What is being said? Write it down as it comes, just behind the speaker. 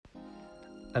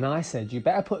And I said, you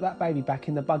better put that baby back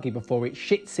in the buggy before it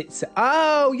shits itself.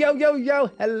 Oh, yo,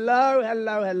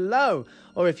 hello.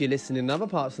 Or if you're listening in other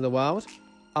parts of the world,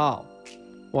 oh,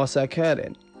 what's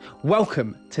occurring?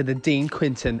 Welcome to the Dean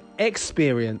Quinton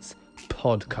Experience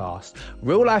podcast.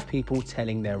 Real life people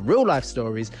telling their real life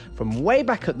stories from way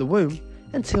back at the womb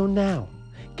until now.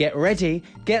 Get ready,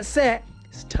 get set.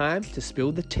 It's time to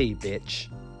spill the tea, bitch.